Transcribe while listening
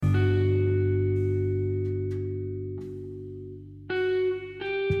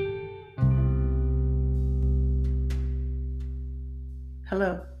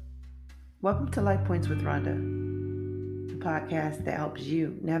Hello, welcome to Life Points with Rhonda, the podcast that helps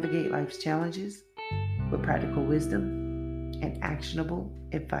you navigate life's challenges with practical wisdom and actionable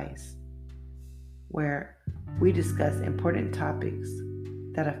advice, where we discuss important topics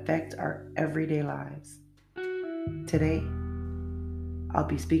that affect our everyday lives. Today, I'll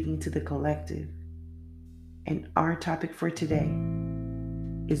be speaking to the collective, and our topic for today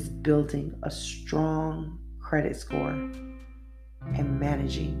is building a strong credit score and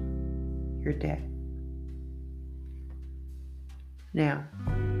managing your debt. Now,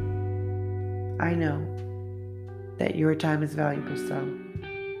 I know that your time is valuable, so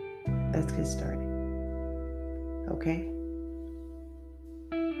let's get started. Okay?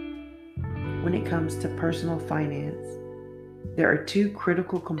 When it comes to personal finance, there are two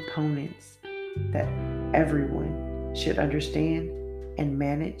critical components that everyone should understand and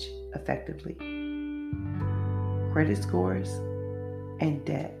manage effectively: credit scores and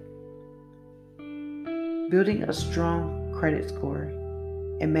debt. Building a strong credit score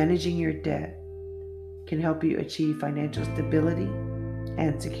and managing your debt can help you achieve financial stability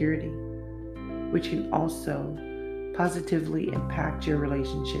and security, which can also positively impact your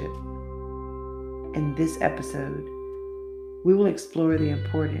relationship. In this episode, we will explore the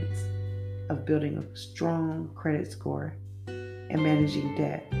importance of building a strong credit score and managing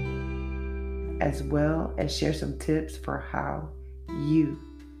debt, as well as share some tips for how you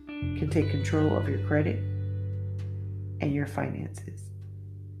can take control of your credit and your finances.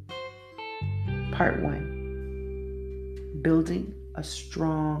 Part 1. Building a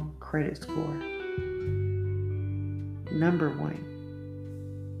strong credit score. Number 1.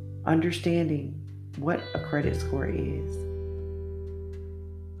 Understanding what a credit score is.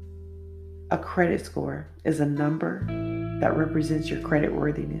 A credit score is a number that represents your credit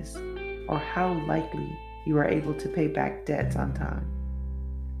worthiness, or how likely you are able to pay back debts on time.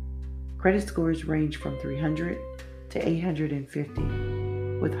 Credit scores range from 300 to 850,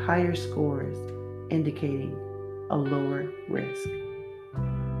 with higher scores indicating a lower risk.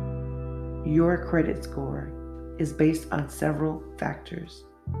 Your credit score is based on several factors,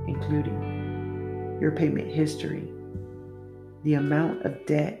 including your payment history, the amount of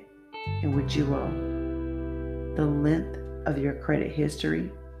debt in which you owe, the length of your credit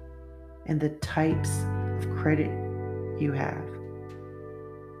history, and the types of credit you have.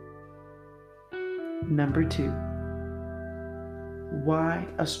 Number 2, why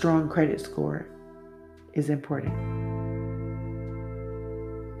a strong credit score is important.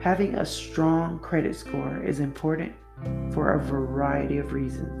 Having a strong credit score is important for a variety of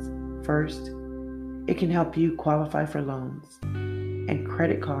reasons. First, it can help you qualify for loans and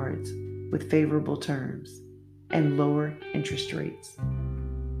credit cards with favorable terms and lower interest rates.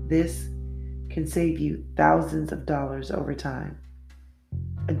 This can save you thousands of dollars over time.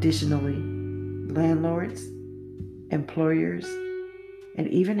 Additionally, landlords, employers, and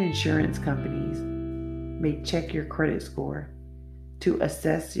even insurance companies may check your credit score to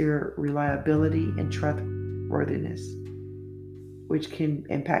assess your reliability and trustworthiness, which can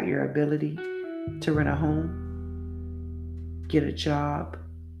impact your ability to rent a home, get a job,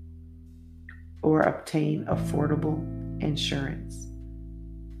 or obtain affordable insurance.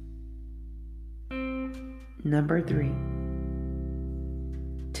 Number 3,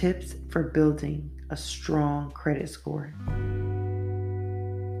 tips for building a strong credit score.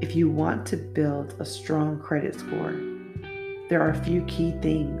 If you want to build a strong credit score, there are a few key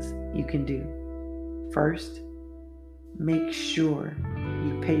things you can do. First, make sure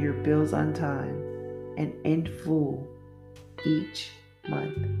you pay your bills on time and in full each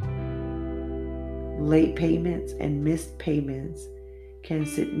month. Late payments and missed payments can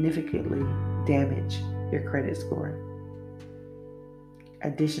significantly damage your credit score.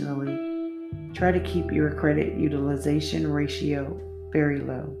 Additionally, try to keep your credit utilization ratio very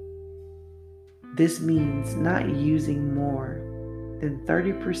low. This means not using more than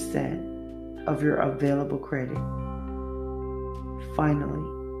 30% of your available credit.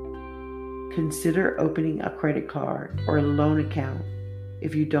 Finally, consider opening a credit card or loan account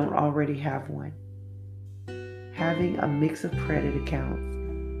if you don't already have one. Having a mix of credit accounts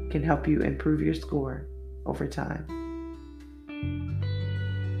can help you improve your score over time.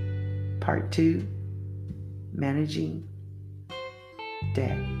 Part 2, managing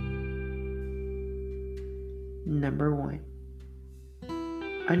debt. Number 1,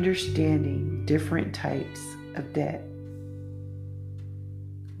 understanding different types of debt.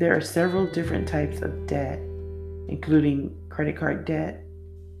 There are several different types of debt, including credit card debt,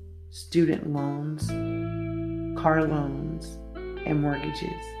 student loans, car loans, and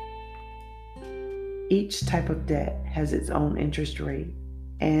mortgages. Each type of debt has its own interest rate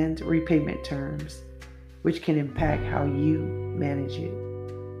and repayment terms, which can impact how you manage it.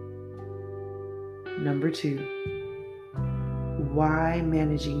 Number 2, why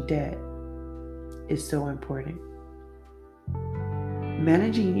managing debt is so important.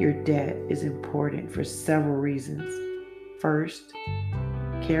 Managing your debt is important for several reasons. First,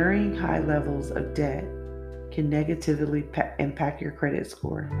 carrying high levels of debt can negatively impact your credit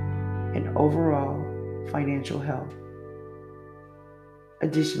score and overall financial health.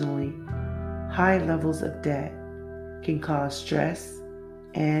 Additionally, high levels of debt can cause stress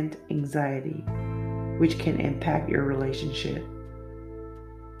and anxiety, which can impact your relationship.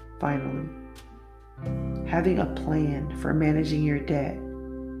 Finally, having a plan for managing your debt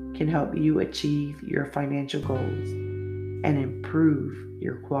can help you achieve your financial goals and improve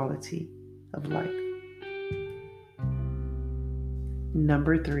your quality of life.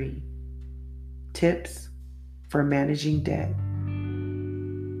 Number 3, tips for managing debt.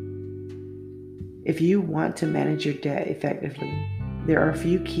 If you want to manage your debt effectively, there are a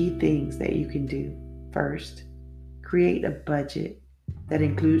few key things that you can do. First, create a budget that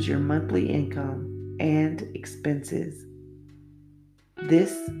includes your monthly income and expenses.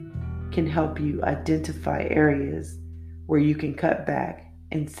 This can help you identify areas where you can cut back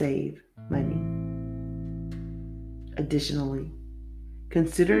and save money. Additionally,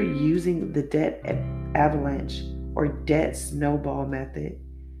 consider using the debt avalanche or debt snowball method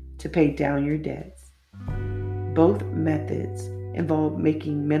to pay down your debts. Both methods involve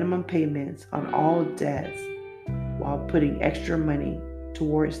making minimum payments on all debts while putting extra money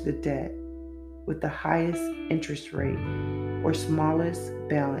towards the debt with the highest interest rate or smallest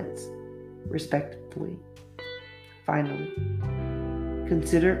balance, respectively. Finally,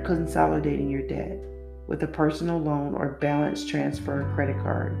 consider consolidating your debt with a personal loan or balance transfer credit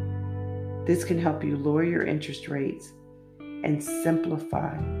card. This can help you lower your interest rates and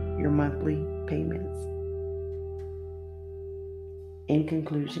simplify your monthly payments. In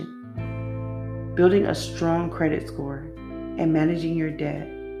conclusion, building a strong credit score and managing your debt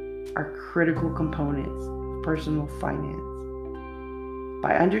are critical components of personal finance.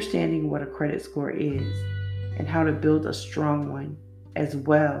 By understanding what a credit score is and how to build a strong one, as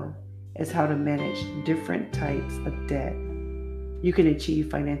well as how to manage different types of debt, you can achieve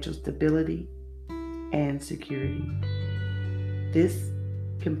financial stability and security. This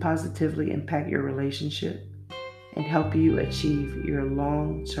can positively impact your relationship and help you achieve your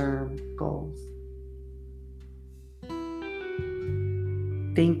long-term goals.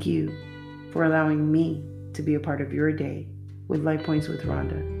 Thank you for allowing me to be a part of your day with Life Points with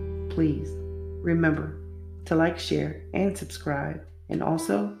Rhonda. Please remember to like, share, and subscribe. And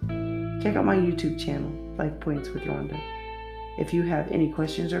also, check out my YouTube channel, Life Points with Rhonda. If you have any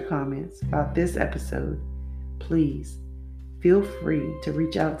questions or comments about this episode, please feel free to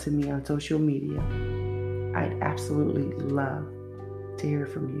reach out to me on social media. I'd absolutely love to hear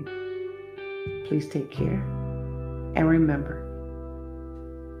from you. Please take care. And remember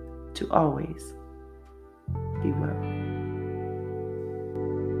to always be well.